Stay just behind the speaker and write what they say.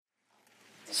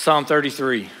Psalm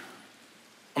 33.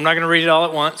 I'm not going to read it all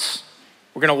at once.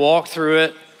 We're going to walk through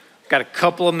it. Got a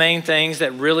couple of main things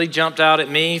that really jumped out at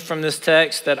me from this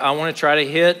text that I want to try to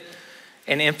hit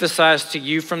and emphasize to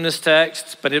you from this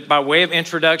text. But by way of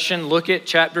introduction, look at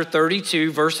chapter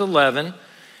 32, verse 11.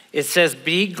 It says,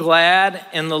 "Be glad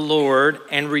in the Lord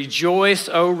and rejoice,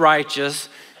 O righteous,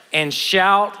 and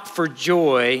shout for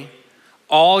joy,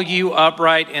 all you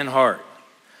upright in heart."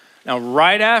 Now,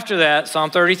 right after that,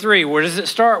 Psalm 33, where does it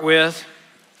start with?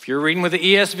 If you're reading with the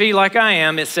ESV like I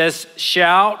am, it says,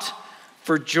 "Shout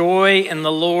for joy in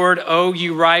the Lord, O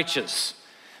you righteous."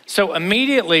 So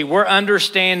immediately we're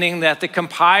understanding that the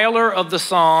compiler of the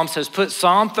Psalms has put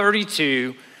Psalm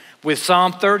 32 with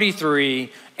Psalm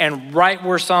 33, and right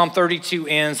where Psalm 32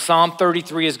 ends, Psalm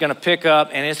 33 is going to pick up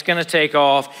and it's going to take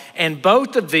off. And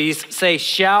both of these say,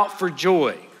 "Shout for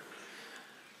joy."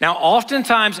 Now,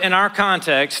 oftentimes in our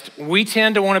context, we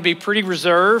tend to want to be pretty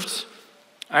reserved.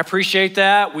 I appreciate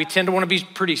that. We tend to want to be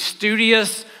pretty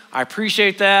studious. I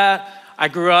appreciate that. I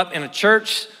grew up in a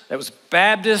church that was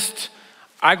Baptist.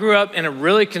 I grew up in a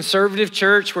really conservative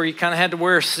church where you kind of had to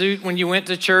wear a suit when you went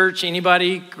to church.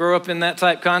 Anybody grew up in that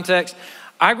type context?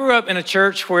 I grew up in a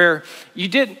church where you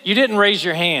didn't raise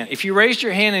your hand. If you raised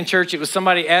your hand in church, it was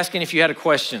somebody asking if you had a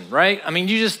question, right? I mean,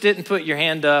 you just didn't put your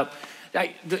hand up.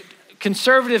 The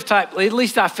conservative type, at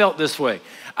least I felt this way.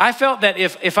 I felt that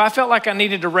if I felt like I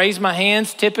needed to raise my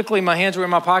hands, typically my hands were in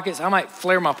my pockets, I might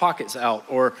flare my pockets out.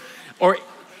 Or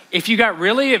if you got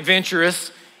really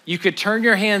adventurous, you could turn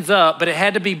your hands up, but it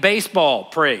had to be baseball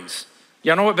praise.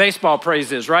 Y'all know what baseball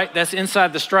praise is, right? That's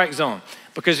inside the strike zone.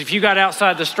 Because if you got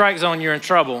outside the strike zone, you're in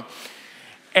trouble.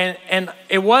 And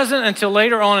it wasn't until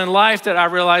later on in life that I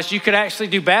realized you could actually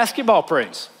do basketball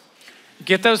praise.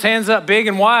 Get those hands up big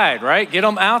and wide, right? Get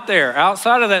them out there,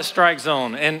 outside of that strike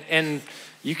zone. And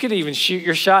you could even shoot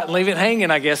your shot and leave it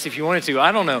hanging, I guess, if you wanted to.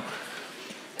 I don't know.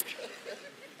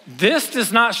 This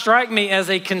does not strike me as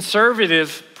a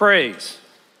conservative praise.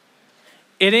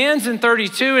 It ends in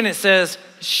 32 and it says,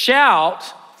 "Shout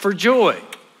for joy."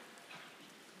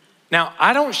 Now,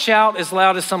 I don't shout as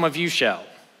loud as some of you shout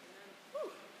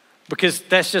because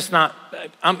that's just not,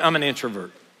 I'm an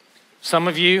introvert. Some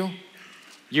of you,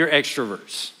 you're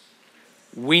extroverts.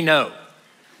 We know.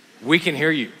 We can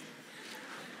hear you.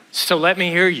 So let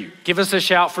me hear you. Give us a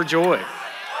shout for joy.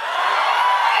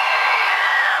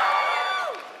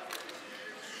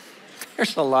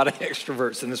 There's a lot of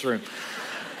extroverts in this room.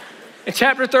 In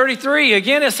chapter 33,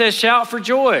 again, it says, "Shout for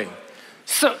joy."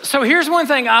 So here's one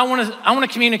thing I want to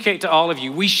communicate to all of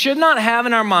you. We should not have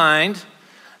in our mind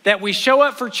that we show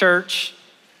up for church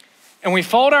and we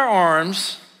fold our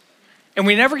arms and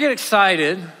we never get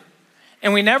excited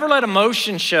and we never let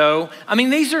emotion show. I mean,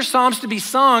 these are psalms to be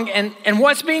sung, and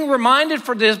what's being reminded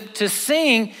for this to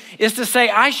sing is to say,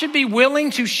 I should be willing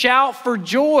to shout for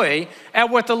joy at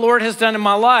what the Lord has done in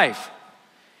my life.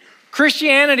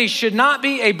 Christianity should not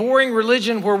be a boring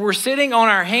religion where we're sitting on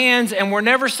our hands and we're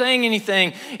never saying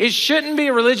anything. It shouldn't be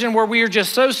a religion where we are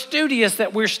just so studious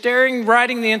that we're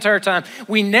writing the entire time.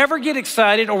 We never get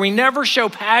excited or we never show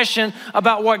passion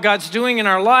about what God's doing in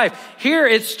our life. Here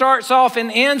it starts off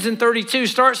and ends in 32,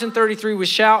 starts in 33 with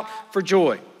 "shout for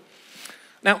joy."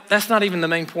 Now, that's not even the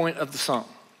main point of the song.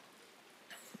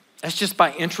 That's just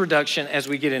by introduction as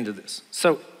we get into this.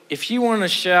 So if you want to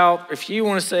shout, if you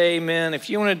want to say amen, if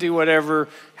you want to do whatever,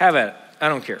 have at it. I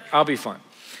don't care. I'll be fine.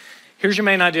 Here's your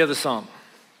main idea of the psalm.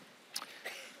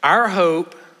 Our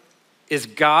hope is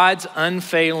God's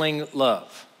unfailing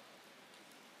love.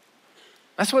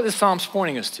 That's what this psalm's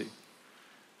pointing us to.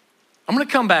 I'm going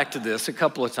to come back to this a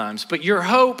couple of times, but your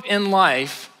hope in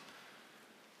life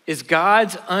is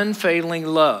God's unfailing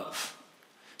love.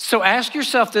 So ask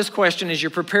yourself this question as you're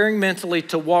preparing mentally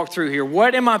to walk through here.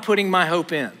 What am I putting my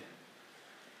hope in?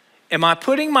 Am I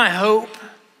putting my hope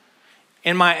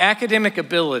in my academic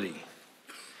ability?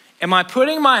 Am I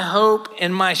putting my hope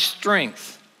in my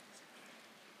strength,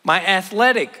 my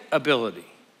athletic ability?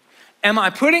 Am I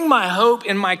putting my hope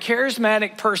in my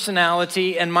charismatic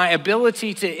personality and my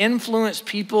ability to influence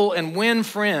people and win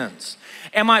friends?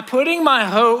 Am I putting my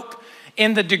hope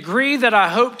in the degree that I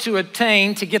hope to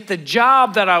attain to get the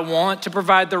job that I want, to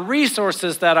provide the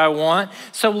resources that I want,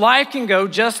 so life can go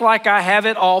just like I have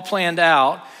it all planned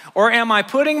out? Or am I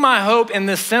putting my hope in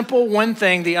this simple one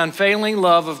thing, the unfailing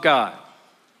love of God?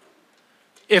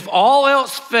 If all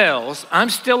else fails, I'm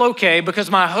still okay because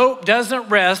my hope doesn't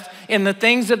rest in the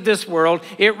things of this world.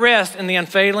 It rests in the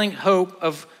unfailing hope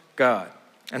of God,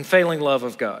 unfailing love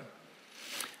of God.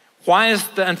 Why is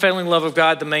the unfailing love of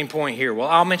God the main point here? Well,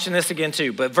 I'll mention this again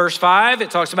too, but verse 5, it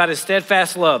talks about his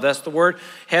steadfast love. That's the word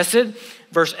hesed.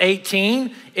 Verse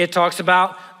 18, it talks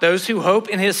about those who hope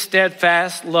in his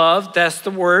steadfast love. That's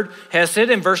the word hesed.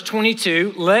 In verse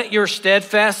 22, let your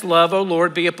steadfast love, O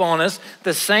Lord, be upon us.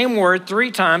 The same word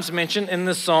 3 times mentioned in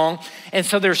the song. And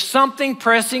so there's something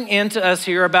pressing into us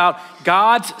here about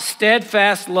God's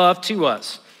steadfast love to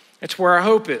us. It's where our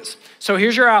hope is. So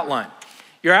here's your outline.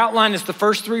 Your outline is the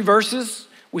first 3 verses.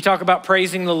 We talk about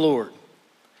praising the Lord.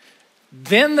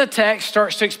 Then the text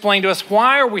starts to explain to us,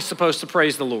 why are we supposed to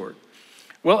praise the Lord?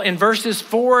 Well, in verses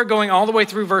 4 going all the way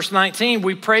through verse 19,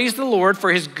 we praise the Lord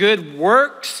for his good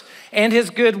works and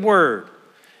his good word.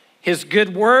 His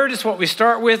good word is what we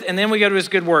start with, and then we go to his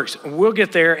good works. We'll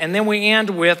get there, and then we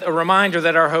end with a reminder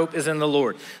that our hope is in the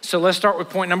Lord. So let's start with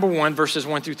point number 1, verses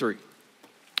 1 through 3.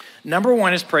 Number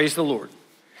 1 is praise the Lord.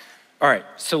 All right,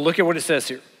 so look at what it says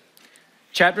here.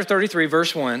 Chapter 33,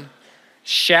 verse 1,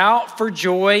 shout for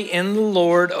joy in the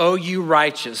Lord, O you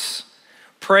righteous.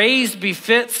 Praise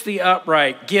befits the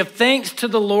upright. Give thanks to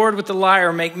the Lord with the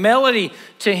lyre. Make melody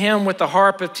to him with the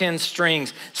harp of 10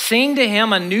 strings. Sing to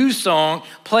him a new song.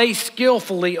 Play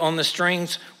skillfully on the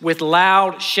strings with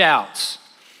loud shouts.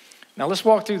 Now let's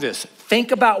walk through this.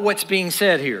 Think about what's being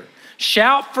said here.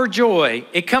 Shout for joy.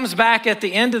 It comes back at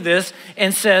the end of this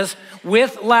and says,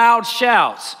 with loud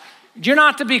shouts. You're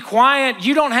not to be quiet.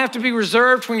 You don't have to be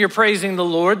reserved when you're praising the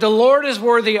Lord. The Lord is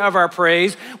worthy of our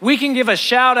praise. We can give a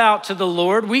shout out to the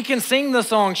Lord. We can sing the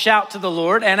song, shout to the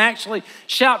Lord, and actually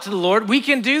shout to the Lord. We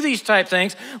can do these type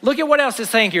things. Look at what else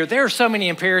it's saying here. There are so many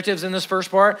imperatives in this first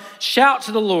part. Shout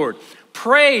to the Lord.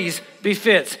 Praise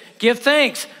befits. Give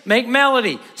thanks. Make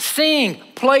melody. Sing.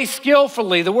 Play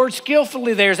skillfully. The word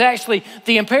skillfully there is actually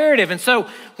the imperative. And so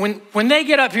when they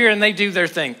get up here and they do their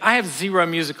thing, I have zero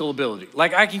musical ability.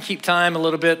 Like I can keep time a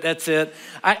little bit. That's it.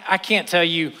 I can't tell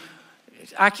you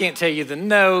the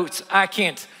notes.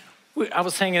 I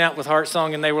was hanging out with Heart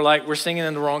Song and they were like, we're singing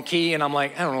in the wrong key. And I'm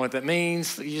like, I don't know what that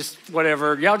means. You just,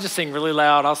 whatever. Y'all just sing really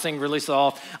loud. I'll sing really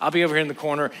soft. I'll be over here in the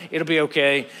corner. It'll be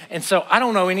okay. And so I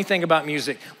don't know anything about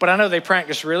music, but I know they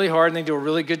practice really hard and they do a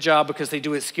really good job because they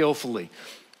do it skillfully.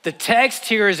 The text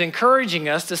here is encouraging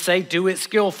us to say, do it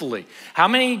skillfully. How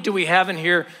many do we have in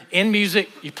here in music?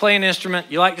 You play an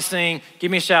instrument, you like to sing, give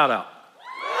me a shout out.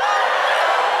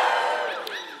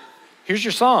 Here's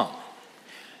your song.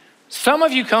 Some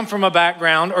of you come from a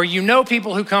background, or you know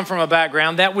people who come from a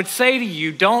background that would say to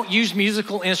you, don't use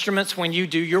musical instruments when you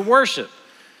do your worship.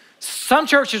 Some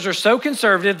churches are so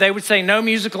conservative, they would say no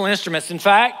musical instruments. In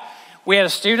fact, we had a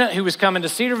student who was coming to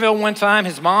Cedarville one time.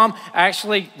 His mom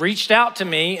actually reached out to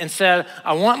me and said,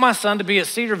 I want my son to be at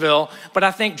Cedarville, but I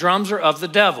think drums are of the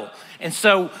devil. And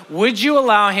so would you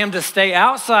allow him to stay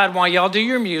outside while y'all do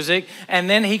your music, and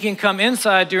then he can come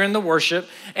inside during the worship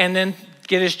and then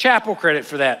get his chapel credit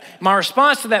for that? My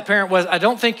response to that parent was, I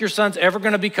don't think your son's ever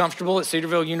going to be comfortable at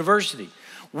Cedarville University.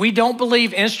 We don't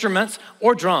believe instruments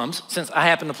or drums, since I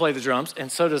happen to play the drums,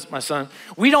 and so does my son.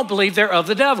 We don't believe they're of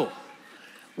the devil.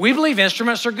 We believe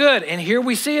instruments are good, and here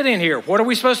we see it in here. What are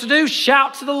we supposed to do?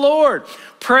 Shout to the Lord.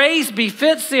 Praise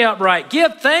befits the upright.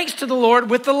 Give thanks to the Lord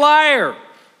with the lyre.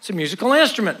 It's a musical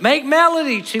instrument. Make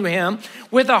melody to him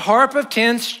with a harp of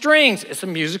 10 strings. It's a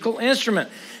musical instrument.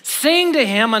 Sing to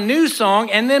him a new song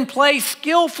and then play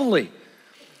skillfully.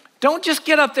 Don't just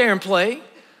get up there and play.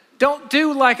 Don't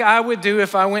do like I would do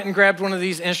if I went and grabbed one of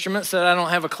these instruments that I don't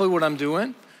have a clue what I'm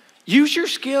doing. Use your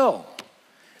skill.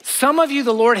 Some of you,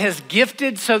 the Lord has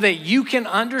gifted so that you can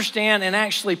understand and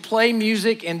actually play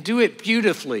music and do it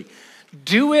beautifully.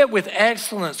 Do it with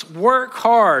excellence. Work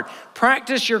hard.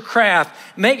 Practice your craft.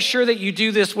 Make sure that you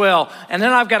do this well. And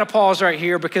then I've got to pause right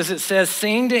here because it says,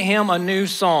 sing to him a new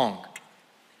song.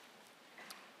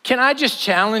 Can I just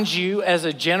challenge you as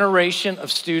a generation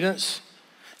of students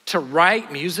to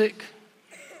write music?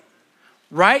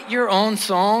 Write your own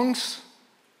songs.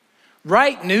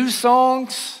 Write new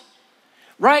songs.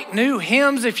 Write new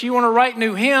hymns if you want to write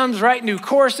new hymns. Write new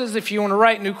courses if you want to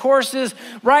write new courses.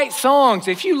 Write songs.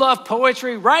 If you love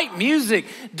poetry, write music.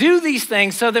 Do these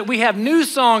things so that we have new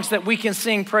songs that we can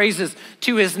sing praises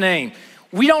to his name.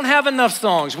 We don't have enough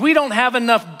songs. We don't have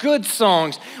enough good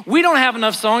songs. We don't have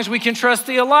enough songs we can trust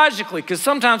theologically, because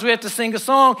sometimes we have to sing a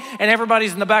song and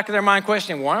everybody's in the back of their mind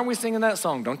questioning, why aren't we singing that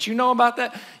song? Don't you know about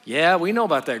that? Yeah, we know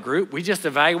about that group. We just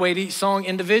evaluate each song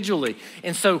individually.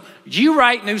 And so you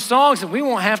write new songs and we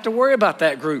won't have to worry about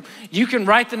that group. You can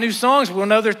write the new songs. We'll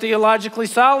know they're theologically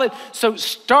solid. So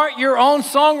start your own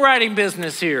songwriting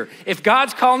business here. If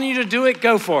God's calling you to do it,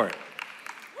 go for it.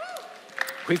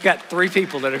 We've got 3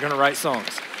 people that are going to write songs.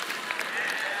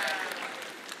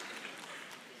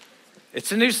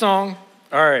 It's a new song.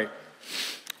 All right.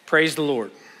 Praise the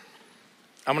Lord.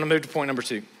 I'm going to move to point number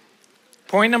 2.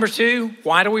 Point number 2,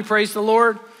 why do we praise the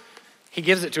Lord? He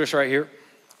gives it to us right here.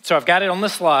 So I've got it on the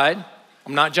slide.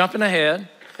 I'm not jumping ahead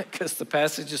because the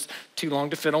passage is too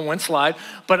long to fit on one slide,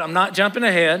 but I'm not jumping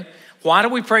ahead. Why do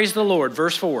we praise the Lord?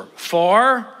 Verse 4,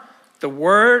 for the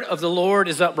word of the Lord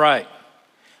is upright.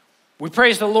 We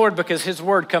praise the Lord because his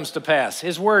word comes to pass.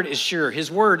 His word is sure. His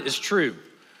word is true.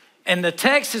 And the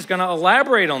text is going to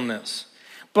elaborate on this.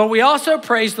 But we also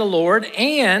praise the Lord,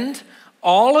 and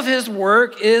all of his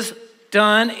work is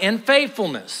done in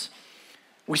faithfulness.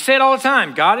 We say it all the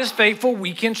time. God is faithful.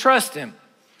 We can trust him.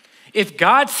 If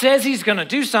God says he's going to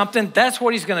do something, that's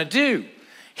what he's going to do.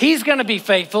 He's going to be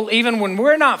faithful even when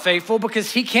we're not faithful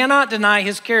because he cannot deny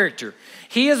his character.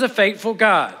 He is a faithful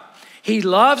God. He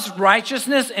loves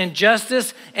righteousness and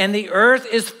justice, and the earth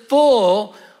is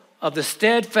full of the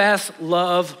steadfast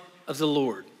love of the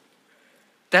Lord.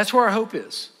 That's where our hope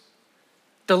is.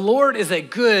 The Lord is a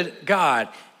good God.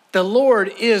 The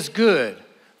Lord is good.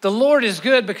 The Lord is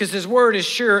good because his word is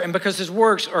sure and because his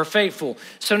works are faithful.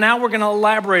 So now we're going to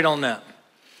elaborate on that.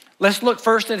 Let's look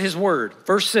first at his word.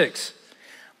 Verse 6,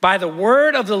 by the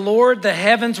word of the Lord the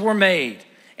heavens were made,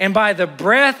 and by the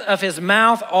breath of his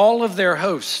mouth all of their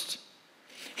hosts.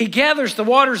 He gathers the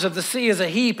waters of the sea as a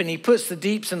heap, and he puts the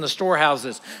deeps in the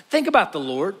storehouses. Think about the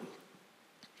Lord.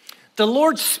 The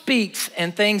Lord speaks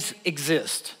and things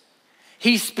exist.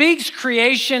 He speaks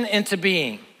creation into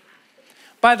being.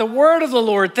 By the word of the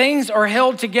Lord, things are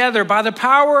held together by the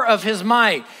power of his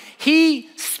might. He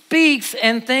speaks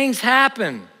and things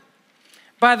happen.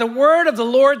 By the word of the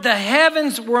Lord, the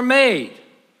heavens were made,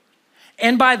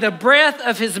 and by the breath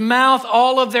of his mouth,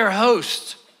 all of their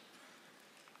hosts.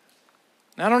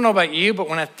 Now, I don't know about you, but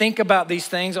when I think about these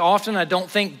things, often I don't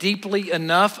think deeply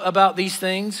enough about these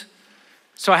things.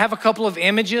 So I have a couple of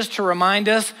images to remind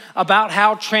us about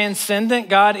how transcendent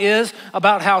God is,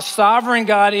 about how sovereign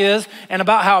God is, and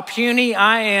about how puny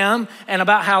I am, and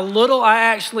about how little I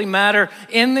actually matter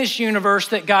in this universe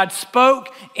that God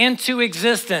spoke into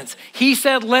existence. He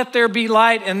said, let there be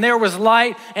light, and there was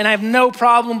light, and I have no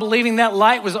problem believing that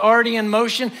light was already in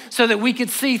motion so that we could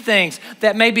see things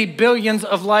that may be billions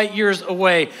of light years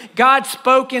away. God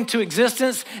spoke into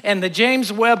existence, and the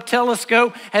James Webb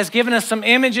Telescope has given us some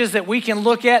images that we can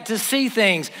look at to see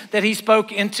things that he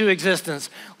spoke into existence.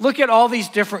 Look at all these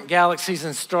different galaxies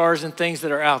and stars and things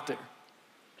that are out there.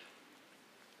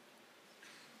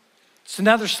 It's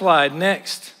another slide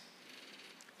next.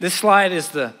 This slide is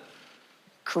the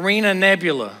Carina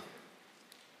Nebula.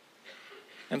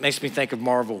 That makes me think of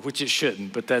Marvel, which it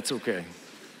shouldn't, but that's okay.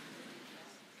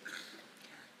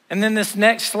 And then this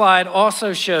next slide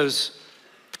also shows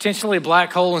potentially a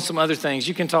black hole and some other things.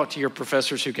 You can talk to your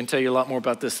professors who can tell you a lot more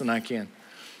about this than I can.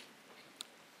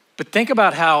 But think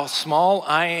about how small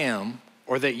I am,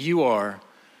 or that you are,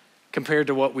 compared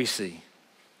to what we see.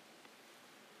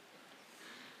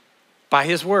 By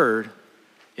his word,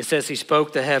 it says he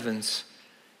spoke the heavens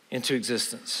into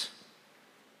existence.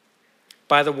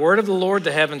 By the word of the Lord,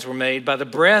 the heavens were made. By the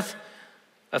breath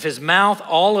of his mouth,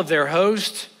 all of their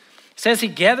host. It says he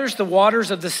gathers the waters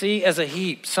of the sea as a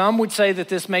heap. Some would say that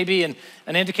this may be an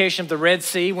indication of the Red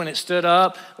Sea when it stood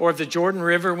up, or of the Jordan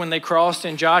River when they crossed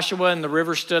in Joshua and the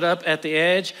river stood up at the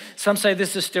edge. Some say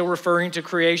this is still referring to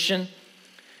creation.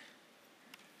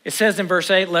 It says in verse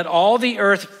 8, let all the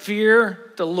earth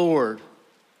fear the Lord.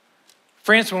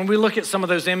 Friends, when we look at some of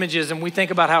those images and we think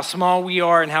about how small we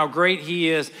are and how great he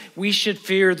is, we should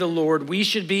fear the Lord. We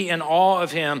should be in awe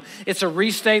of him. It's a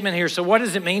restatement here. So what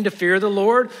does it mean to fear the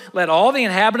Lord? Let all the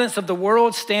inhabitants of the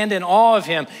world stand in awe of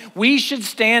him. We should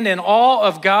stand in awe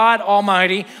of God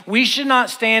Almighty. We should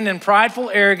not stand in prideful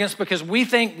arrogance because we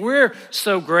think we're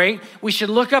so great. We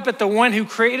should look up at the one who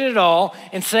created it all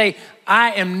and say,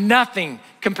 I am nothing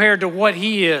compared to what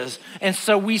he is. And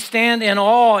so we stand in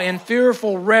awe and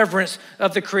fearful reverence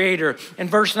of the Creator. In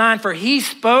verse 9, for he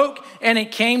spoke and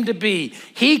it came to be.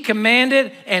 He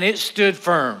commanded and it stood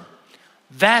firm.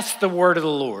 That's the word of the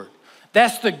Lord.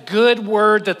 That's the good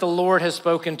word that the Lord has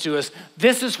spoken to us.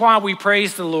 This is why we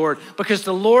praise the Lord, because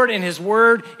the Lord in his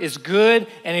word is good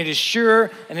and it is sure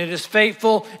and it is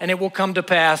faithful and it will come to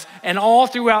pass. And all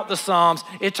throughout the Psalms,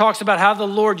 it talks about how the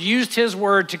Lord used his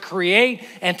word to create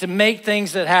and to make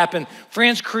things that happen.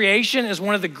 Friends, creation is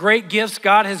one of the great gifts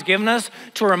God has given us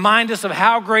to remind us of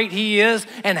how great he is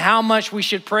and how much we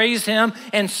should praise him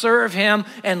and serve him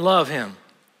and love him.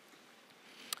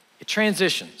 It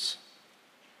transitions.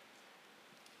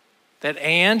 That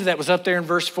and that was up there in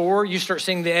verse 4, you start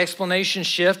seeing the explanation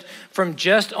shift from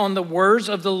just on the words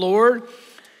of the Lord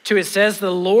to it says,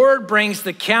 the Lord brings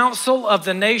the counsel of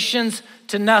the nations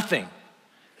to nothing.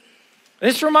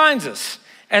 This reminds us,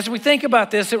 As we think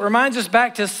about this, it reminds us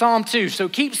back to Psalm 2. So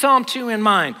keep Psalm 2 in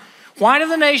mind. Why do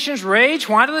the nations rage?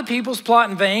 Why do the peoples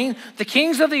plot in vain? The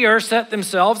kings of the earth set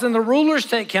themselves, and the rulers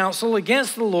take counsel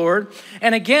against the Lord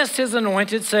and against his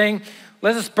anointed, saying,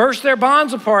 let us burst their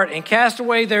bonds apart and cast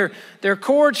away their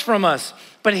cords from us.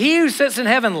 But he who sits in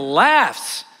heaven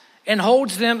laughs and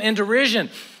holds them in derision.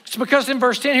 It's because in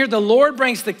verse 10 here, the Lord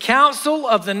brings the counsel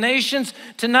of the nations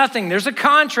to nothing. There's a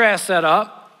contrast set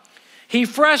up. He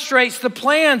frustrates the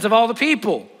plans of all the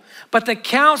people. But the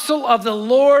counsel of the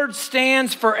Lord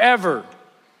stands forever.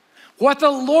 What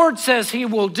the Lord says he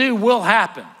will do will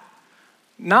happen.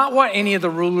 Not what any of the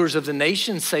rulers of the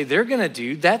nations say they're going to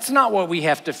do. That's not what we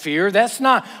have to fear. That's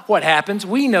not what happens.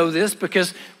 We know this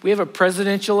because we have a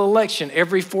presidential election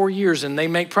every 4 years and they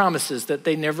make promises that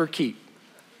they never keep.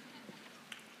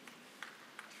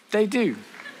 They do.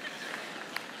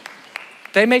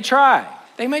 They may try.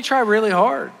 They may try really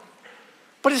hard,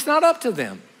 but it's not up to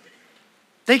them.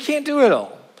 They can't do it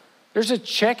all. There's a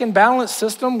check and balance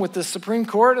system with the Supreme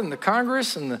Court and the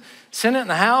Congress and the Senate and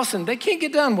the House, and they can't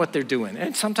get done what they're doing.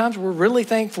 And sometimes we're really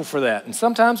thankful for that. And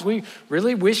sometimes we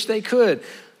really wish they could.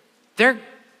 Their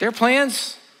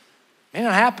plans may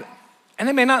not happen, and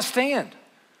they may not stand.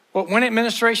 What one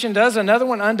administration does, another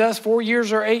one undoes 4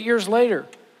 years or 8 years later.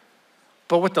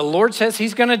 But what the Lord says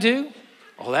he's going to do,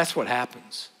 oh, that's what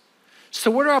happens.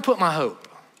 So where do I put my hope?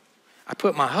 I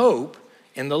put my hope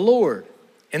in the Lord,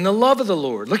 in the love of the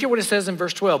Lord. Look at what it says in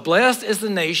verse 12. Blessed is the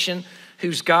nation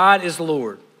whose God is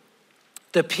Lord,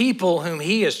 the people whom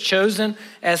he has chosen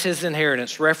as his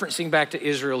inheritance, referencing back to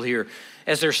Israel here.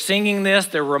 As they're singing this,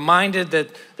 they're reminded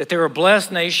that they're a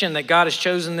blessed nation, that God has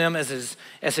chosen them as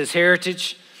his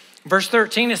heritage. Verse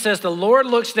 13, it says, the Lord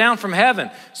looks down from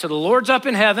heaven. So the Lord's up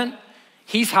in heaven.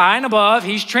 He's high and above.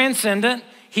 He's transcendent.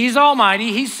 He's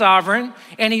almighty. He's sovereign.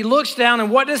 And he looks down,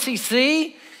 and what does he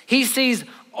see? He sees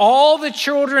all the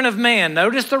children of man.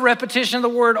 Notice the repetition of the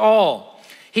word all.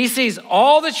 He sees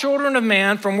all the children of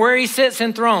man from where he sits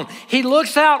enthroned. He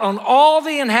looks out on all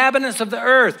the inhabitants of the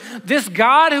earth. This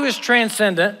God who is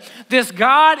transcendent, this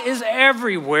God is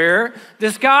everywhere.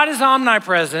 This God is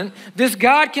omnipresent. This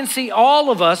God can see all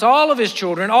of us, all of his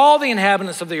children, all the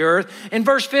inhabitants of the earth. In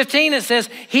verse 15, it says,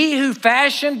 he who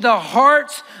fashioned the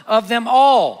hearts of them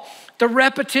all. The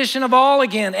repetition of all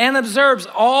again, and observes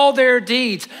all their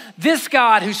deeds. This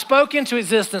God who spoke into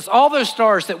existence all those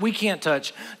stars that we can't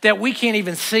touch, that we can't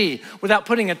even see without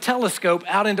putting a telescope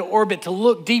out into orbit to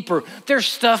look deeper. There's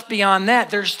stuff beyond that.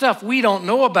 There's stuff we don't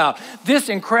know about. This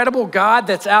incredible God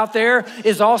that's out there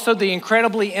is also the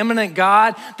incredibly immanent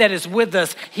God that is with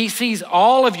us. He sees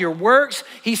all of your works.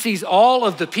 He sees all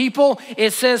of the people.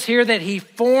 It says here that he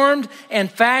formed and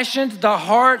fashioned the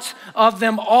hearts of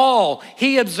them all.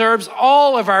 He observes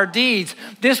all of our deeds.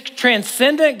 This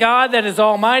transcendent God that is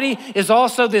almighty is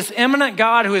also this immanent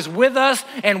God who is with us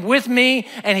and with me,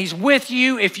 and he's with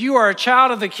you. If you are a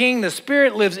child of the King, the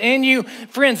Spirit lives in you.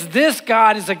 Friends, this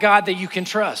God is a God that you can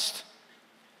trust.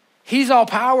 He's all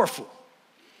powerful.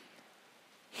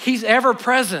 He's ever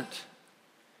present.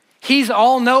 He's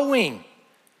all knowing.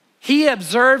 He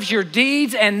observes your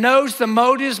deeds and knows the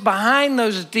motives behind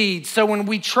those deeds. So when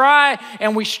we try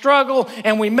and we struggle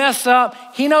and we mess up,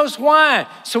 he knows why.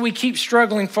 So we keep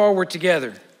struggling forward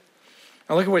together.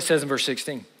 Now look at what it says in verse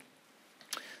 16.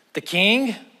 The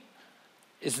king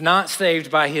is not saved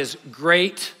by his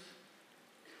great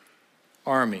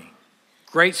army.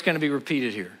 Great's going to be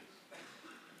repeated here.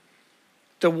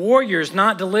 The warrior is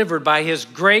not delivered by his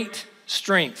great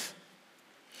strength.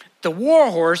 The war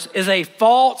horse is a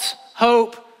false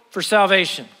hope for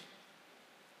salvation.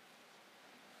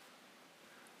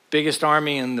 Biggest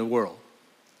army in the world.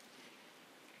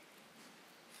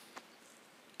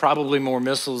 Probably more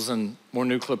missiles and more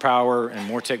nuclear power and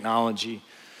more technology.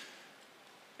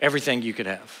 Everything you could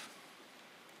have.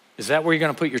 Is that where you're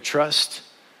going to put your trust?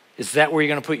 Is that where you're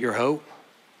going to put your hope?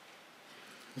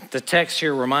 The text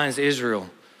here reminds Israel,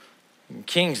 the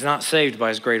king's not saved by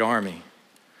his great army.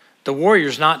 The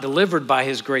warrior's not delivered by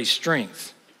his great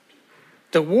strength.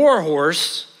 The war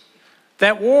horse,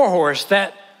 that horse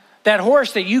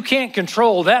that you can't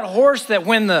control, that horse that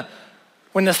when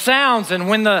the sounds and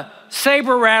when the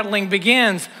saber rattling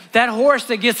begins, that horse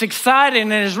that gets excited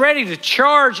and is ready to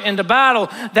charge into battle,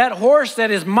 that horse that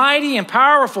is mighty and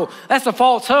powerful, that's a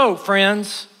false hope,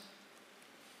 friends.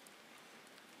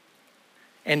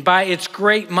 And by its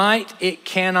great might, it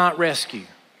cannot rescue.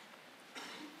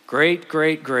 Great,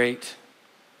 great, great.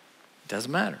 Doesn't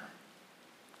matter.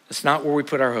 It's not where we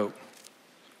put our hope.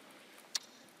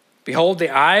 Behold, the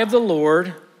eye of the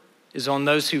Lord is on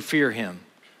those who fear him.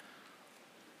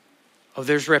 Oh,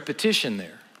 there's repetition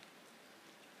there.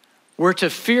 We're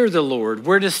to fear the Lord.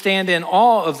 We're to stand in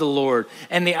awe of the Lord.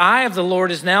 And the eye of the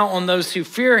Lord is now on those who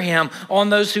fear him,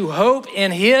 on those who hope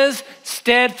in his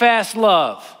steadfast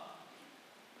love.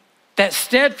 That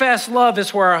steadfast love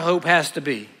is where our hope has to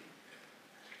be.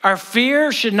 Our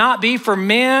fear should not be for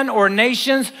men or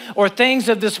nations or things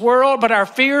of this world, but our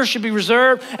fear should be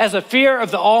reserved as a fear of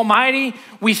the Almighty.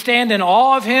 We stand in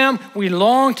awe of him. We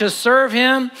long to serve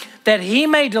him, that he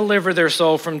may deliver their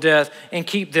soul from death and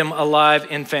keep them alive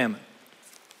in famine.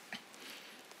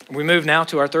 We move now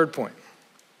to our third point.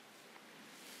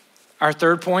 Our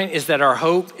third point is that our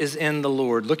hope is in the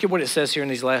Lord. Look at what it says here in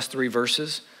these last 3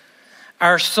 verses.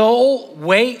 Our soul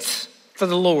waits for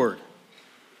the Lord.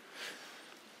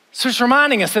 So it's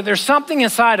reminding us that there's something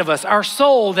inside of us, our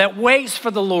soul, that waits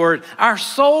for the Lord. Our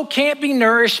soul can't be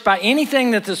nourished by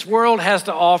anything that this world has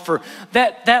to offer.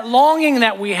 That longing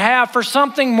that we have for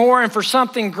something more and for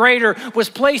something greater was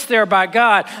placed there by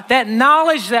God. That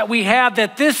knowledge that we have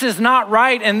that this is not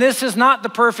right and this is not the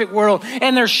perfect world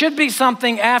and there should be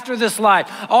something after this life.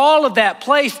 All of that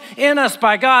placed in us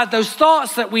by God. Those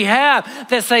thoughts that we have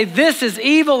that say this is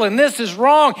evil and this is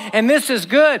wrong and this is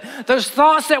good. Those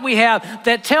thoughts that we have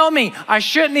that tell me I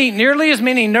shouldn't eat nearly as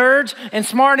many nerds and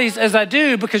Smarties as I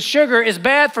do because sugar is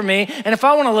bad for me. And if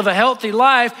I want to live a healthy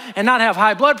life and not have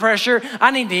high blood pressure,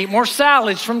 I need to eat more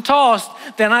salads from Tossed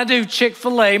than I do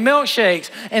Chick-fil-A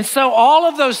milkshakes. And so all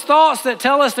of those thoughts that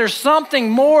tell us there's something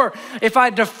more, if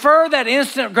I defer that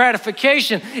instant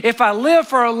gratification, if I live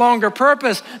for a longer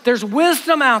purpose, there's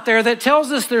wisdom out there that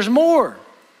tells us there's more.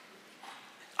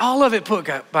 All of it put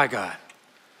by God.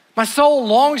 My soul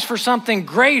longs for something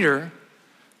greater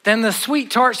than the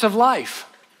sweet tarts of life.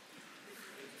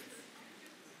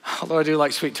 Although I do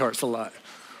like sweet tarts a lot.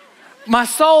 My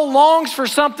soul longs for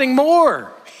something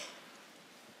more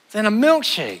than a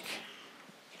milkshake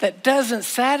that doesn't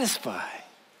satisfy.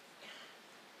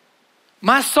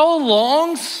 My soul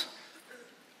longs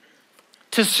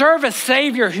to serve a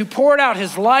Savior who poured out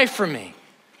his life for me,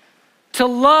 to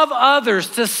love others,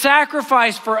 to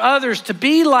sacrifice for others, to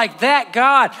be like that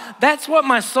God. That's what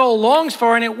my soul longs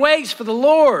for, and it waits for the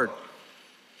Lord.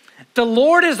 The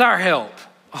Lord is our help.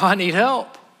 Oh, I need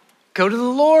help. Go to the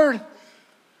Lord.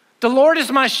 The Lord is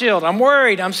my shield. I'm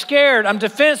worried. I'm scared. I'm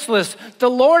defenseless. The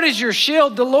Lord is your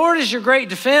shield. The Lord is your great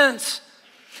defense.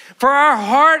 For our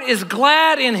heart is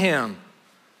glad in him.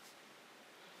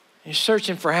 You're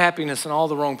searching for happiness in all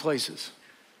the wrong places.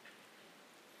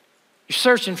 You're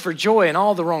searching for joy in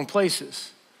all the wrong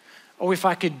places. Oh, if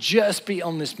I could just be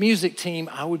on this music team,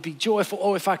 I would be joyful.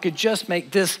 Oh, if I could just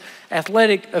make this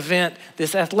athletic event,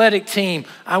 this athletic team,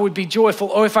 I would be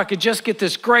joyful. Oh, if I could just get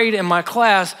this grade in my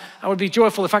class, I would be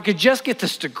joyful. If I could just get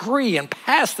this degree and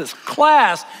pass this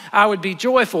class, I would be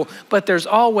joyful. But there's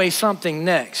always something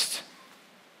next.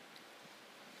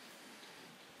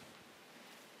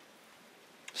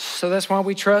 So that's why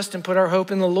we trust and put our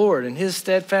hope in the Lord and his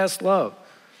steadfast love.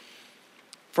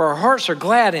 For our hearts are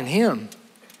glad in him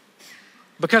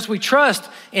because we trust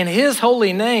in his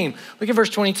holy name. Look at verse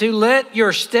 22. Let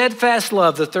your steadfast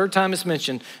love, the third time it's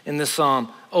mentioned in this psalm,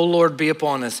 O Lord, be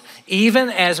upon us, even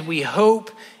as we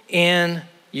hope in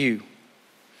you.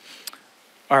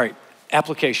 All right,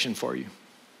 application for you.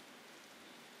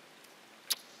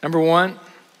 Number 1,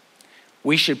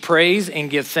 we should praise and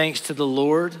give thanks to the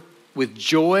Lord with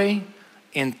joy,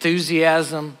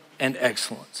 enthusiasm, and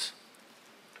excellence.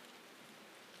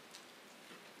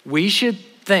 We should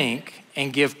thank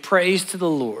and give praise to the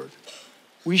Lord.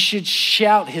 We should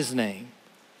shout his name.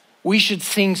 We should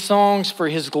sing songs for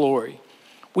his glory.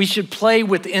 We should play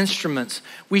with instruments.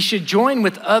 We should join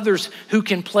with others who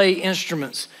can play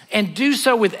instruments and do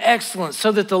so with excellence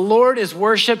so that the Lord is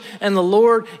worshiped and the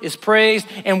Lord is praised.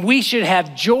 And we should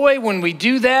have joy when we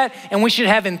do that, and we should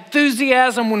have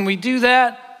enthusiasm when we do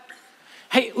that.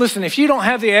 Hey, listen, if you don't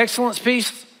have the excellence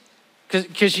piece,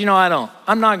 because you know I don't,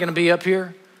 I'm not going to be up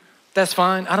here. That's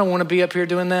fine. I don't want to be up here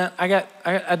doing that.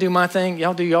 I do my thing.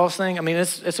 Y'all do y'all's thing. I mean,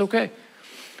 it's okay.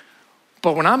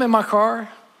 But when I'm in my car,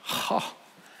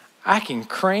 I can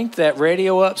crank that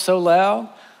radio up so loud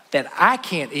that I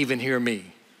can't even hear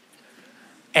me.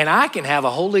 And I can have a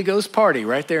Holy Ghost party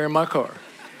right there in my car.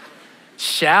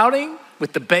 Shouting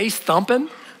with the bass thumping.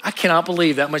 I cannot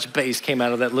believe that much bass came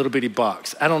out of that little bitty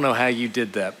box. I don't know how you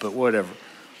did that, but whatever.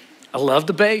 I love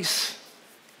the bass.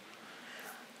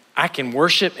 I can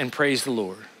worship and praise the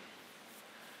Lord.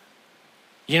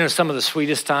 You know, some of the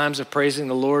sweetest times of praising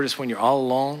the Lord is when you're all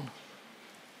alone.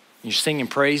 You're singing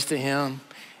praise to him,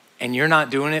 and you're not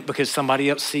doing it because somebody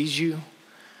else sees you,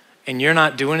 and you're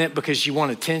not doing it because you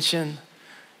want attention.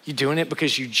 You're doing it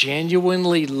because you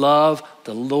genuinely love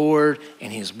the Lord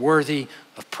and he's worthy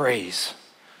of praise.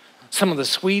 Some of the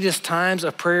sweetest times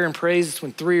of prayer and praise is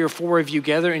when 3 or 4 of you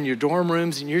gather in your dorm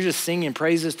rooms and you're just singing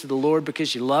praises to the Lord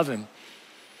because you love him.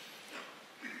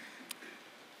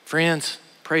 Friends,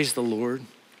 praise the Lord.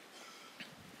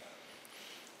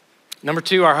 Number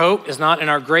 2, our hope is not in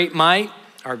our great might,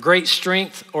 our great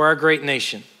strength, or our great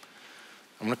nation.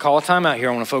 I'm gonna call a timeout here.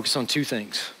 I wanna focus on 2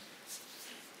 things.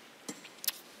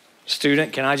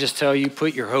 Student, can I just tell you,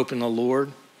 put your hope in the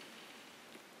Lord.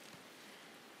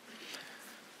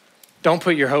 Don't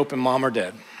put your hope in mom or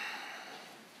dad.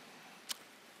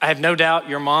 I have no doubt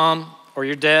your mom or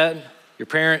your dad, your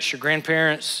parents, your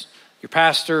grandparents, your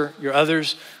pastor, your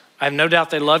others, I have no doubt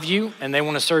they love you and they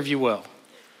want to serve you well.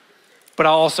 But I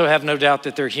also have no doubt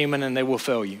that they're human and they will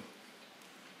fail you.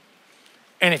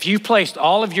 And if you've placed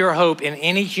all of your hope in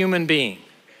any human being,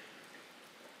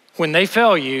 when they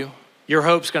fail you, your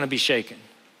hope's going to be shaken.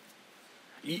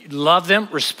 You love them,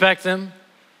 respect them,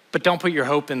 but don't put your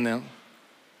hope in them.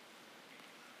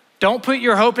 Don't put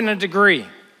your hope in a degree.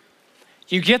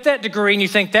 You get that degree and you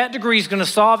think that degree is going to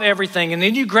solve everything, and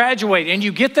then you graduate and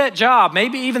you get that job,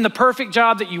 maybe even the perfect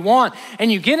job that you want,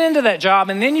 and you get into that job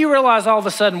and then you realize all of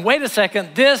a sudden, wait a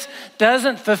second, this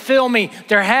doesn't fulfill me.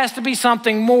 There has to be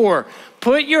something more.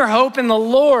 Put your hope in the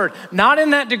Lord, not in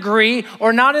that degree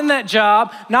or not in that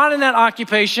job, not in that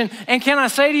occupation. And can I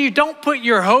say to you, don't put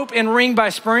your hope in Ring by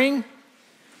Spring.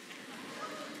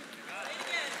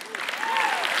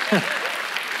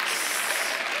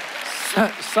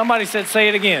 Somebody said, say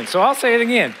it again. So I'll say it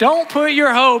again. Don't put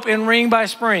your hope in Ring by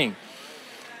Spring.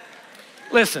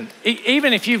 Listen,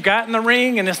 even if you've gotten the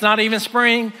ring and it's not even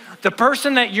spring, the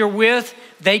person that you're with,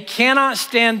 they cannot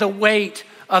stand the weight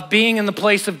of being in the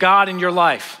place of God in your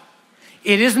life.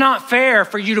 It is not fair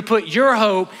for you to put your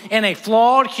hope in a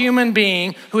flawed human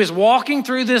being who is walking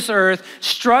through this earth,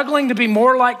 struggling to be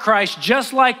more like Christ,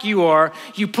 just like you are.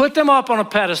 You put them up on a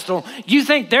pedestal. You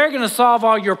think they're going to solve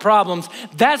all your problems.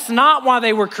 That's not why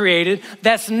they were created.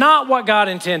 That's not what God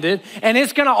intended. And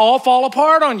it's going to all fall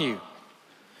apart on you.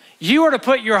 You are to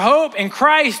put your hope in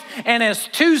Christ, and as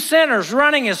 2 sinners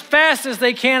running as fast as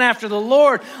they can after the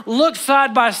Lord, look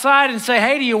side by side and say,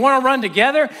 hey, do you want to run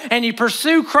together? And you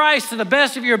pursue Christ to the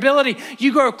best of your ability.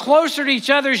 You grow closer to each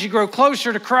other as you grow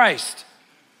closer to Christ.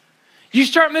 You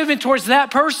start moving towards that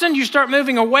person, you start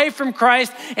moving away from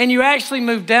Christ, and you actually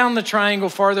move down the triangle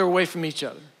farther away from each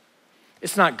other.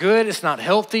 It's not good, it's not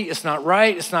healthy, it's not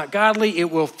right, it's not godly,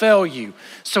 it will fail you.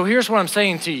 So here's what I'm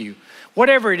saying to you.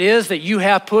 Whatever it is that you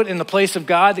have put in the place of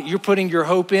God that you're putting your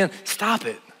hope in, stop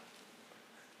it.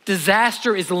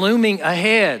 Disaster is looming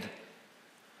ahead.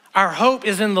 Our hope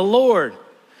is in the Lord.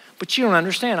 But you don't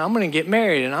understand. I'm going to get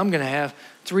married and I'm going to have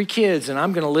 3 kids and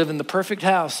I'm going to live in the perfect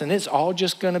house and it's all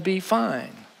just going to be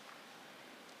fine.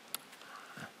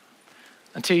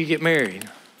 Until you get married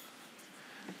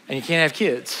and you can't have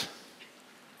kids.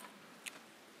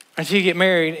 Until you get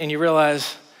married and you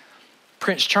realize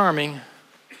Prince Charming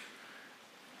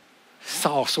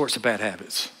saw all sorts of bad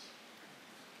habits.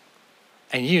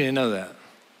 And you didn't know that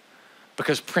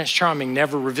because Prince Charming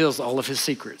never reveals all of his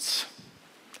secrets.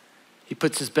 He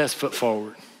puts his best foot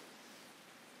forward.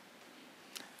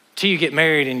 Till you get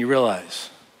married and you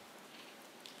realize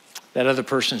that other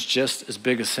person's just as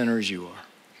big a sinner as you are.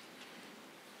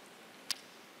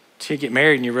 Till you get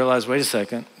married and you realize, wait a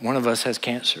second, one of us has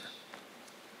cancer.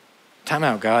 Time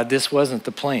out, God, this wasn't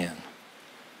the plan.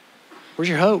 Where's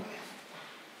your hope?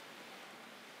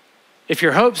 If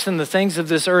your hope's in the things of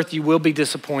this earth, you will be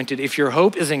disappointed. If your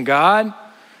hope is in God,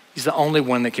 he's the only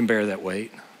one that can bear that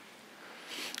weight.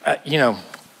 I'm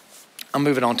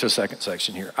moving on to a second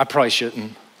section here. I probably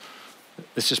shouldn't.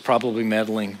 This is probably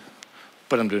meddling,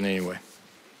 but I'm doing it anyway.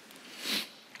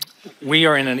 We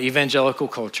are in an evangelical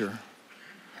culture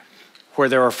where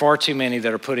there are far too many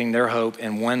that are putting their hope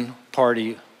in one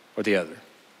party or the other,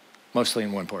 mostly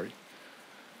in one party.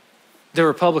 The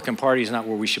Republican Party is not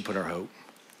where we should put our hope.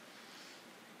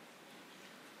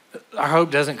 Our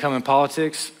hope doesn't come in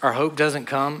politics. Our hope doesn't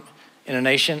come in a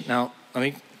nation. Now,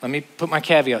 let me put my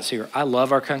caveats here. I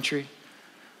love our country.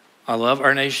 I love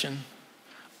our nation.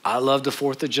 I love the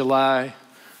 4th of July.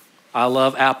 I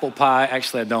love apple pie.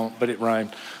 Actually, I don't, but it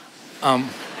rhymed.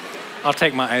 I'll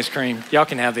take my ice cream. Y'all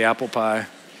can have the apple pie.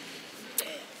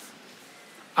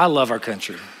 I love our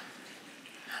country.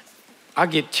 I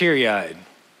get teary-eyed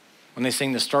when they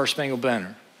sing the Star Spangled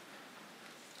Banner.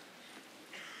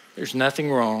 There's nothing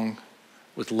wrong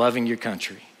with loving your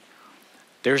country.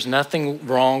 There's nothing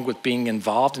wrong with being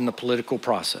involved in the political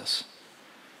process.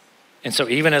 And so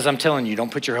even as I'm telling you,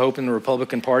 don't put your hope in the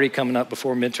Republican Party coming up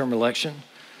before midterm election,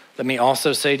 let me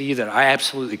also say to you that I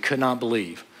absolutely could not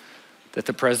believe that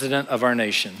the president of our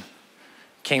nation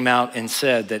came out and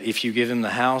said that if you give him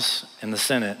the House and the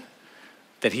Senate,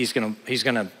 that he's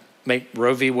gonna make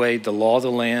Roe v. Wade the law of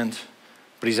the land,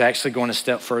 but he's actually going a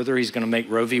step further. He's gonna make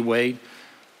Roe v. Wade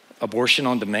abortion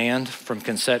on demand from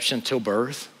conception till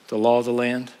birth, the law of the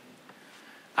land.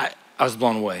 I was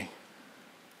blown away.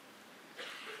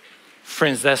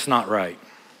 Friends, that's not right.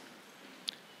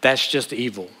 That's just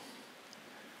evil.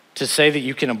 To say that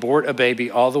you can abort a baby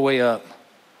all the way up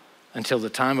until the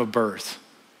time of birth,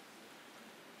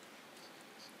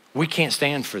 we can't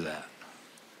stand for that.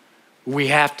 We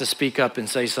have to speak up and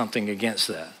say something against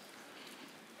that.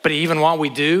 But even while we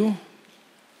do,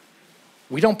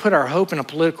 we don't put our hope in a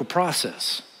political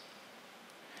process.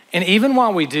 And even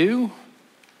while we do,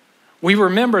 we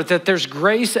remember that there's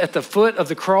grace at the foot of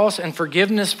the cross and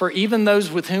forgiveness for even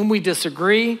those with whom we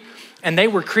disagree. And they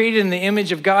were created in the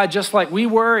image of God just like we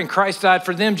were, and Christ died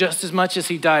for them just as much as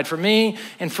he died for me.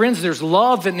 And friends, there's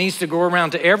love that needs to go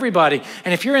around to everybody.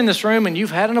 And if you're in this room and you've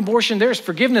had an abortion, there's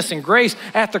forgiveness and grace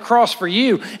at the cross for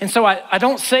you. And so I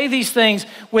don't say these things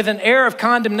with an air of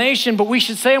condemnation, but we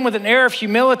should say them with an air of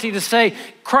humility to say,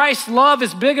 Christ's love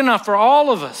is big enough for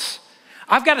all of us.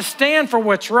 I've got to stand for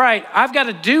what's right. I've got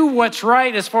to do what's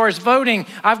right as far as voting.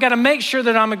 I've got to make sure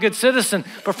that I'm a good citizen.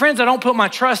 But friends, I don't put my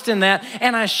trust in that,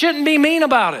 and I shouldn't be mean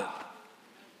about it.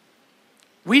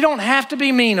 We don't have to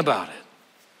be mean about it.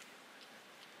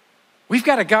 We've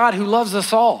got a God who loves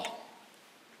us all.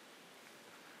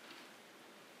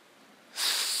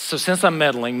 So since I'm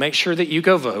meddling, make sure that you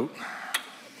go vote.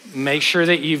 Make sure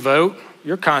that you vote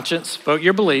your conscience, vote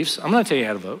your beliefs. I'm going to tell you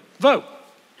how to vote. Vote.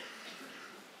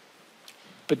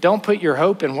 But don't put your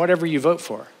hope in whatever you vote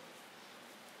for.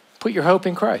 Put your hope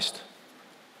in Christ.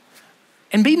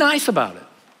 And be nice about it.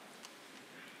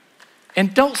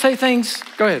 And don't say things,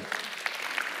 go ahead.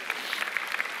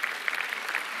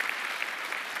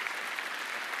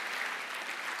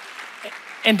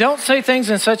 And don't say things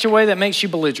in such a way that makes you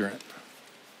belligerent.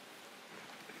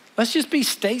 Let's just be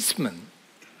statesmen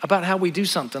about how we do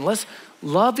something. Let's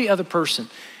love the other person.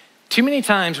 Too many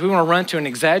times we want to run to an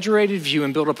exaggerated view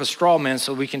and build up a straw man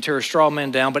so we can tear a straw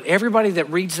man down. But everybody that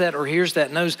reads that or hears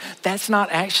that knows that's not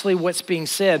actually what's being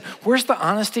said. Where's the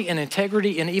honesty and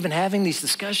integrity in even having these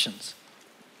discussions?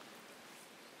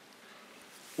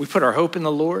 We put our hope in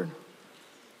the Lord.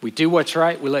 We do what's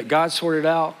right. We let God sort it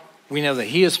out. We know that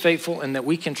he is faithful and that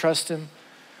we can trust him.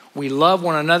 We love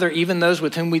one another, even those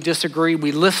with whom we disagree.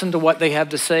 We listen to what they have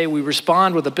to say. We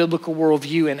respond with a biblical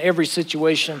worldview in every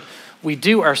situation. We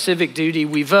do our civic duty.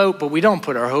 We vote, but we don't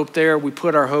put our hope there. We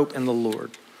put our hope in the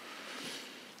Lord.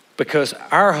 Because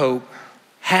our hope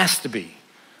has to be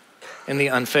in the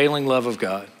unfailing love of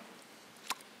God.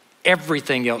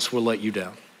 Everything else will let you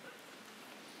down.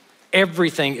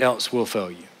 Everything else will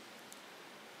fail you.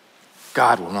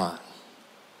 God will not.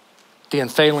 The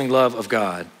unfailing love of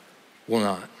God will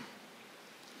not.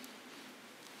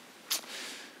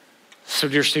 So,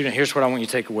 dear student, here's what I want you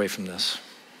to take away from this.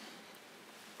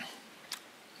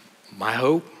 My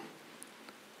hope,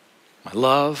 my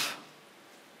love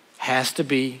has to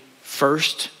be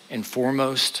first and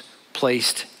foremost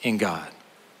placed in God.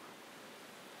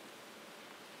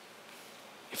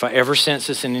 If I ever sense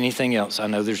this in anything else, I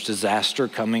know there's disaster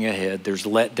coming ahead. There's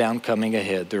letdown coming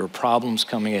ahead. There are problems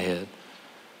coming ahead.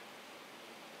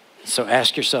 So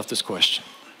ask yourself this question.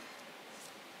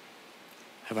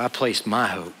 Have I placed my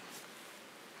hope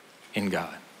in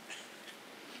God?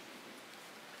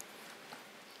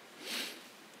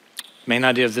 Main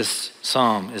idea of this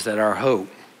psalm is that our hope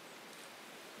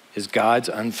is God's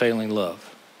unfailing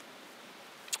love.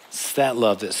 It's that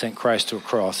love that sent Christ to a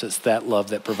cross. It's that love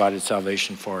that provided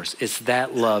salvation for us. It's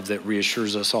that love that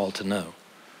reassures us all to know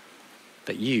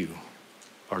that you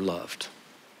are loved.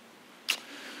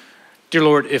 Dear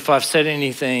Lord, if I've said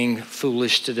anything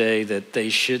foolish today that they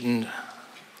shouldn't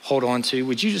hold on to,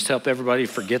 would you just help everybody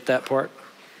forget that part?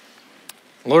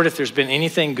 Lord, if there's been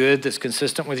anything good that's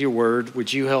consistent with your word,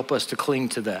 would you help us to cling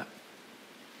to that?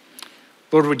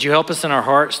 Lord, would you help us in our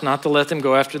hearts not to let them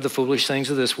go after the foolish things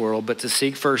of this world, but to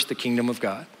seek first the kingdom of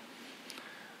God?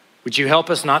 Would you help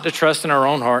us not to trust in our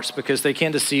own hearts because they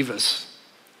can deceive us?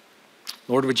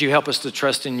 Lord, would you help us to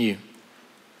trust in you?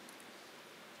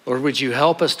 Lord, would you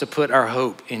help us to put our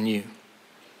hope in you?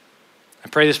 I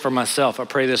pray this for myself. I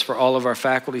pray this for all of our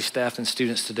faculty, staff, and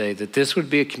students today, that this would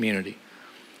be a community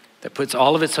that puts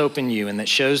all of its hope in you and that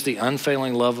shows the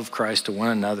unfailing love of Christ to one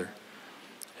another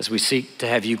as we seek to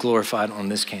have you glorified on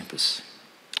this campus.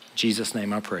 In Jesus'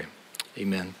 name I pray,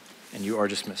 amen. And you are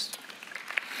dismissed.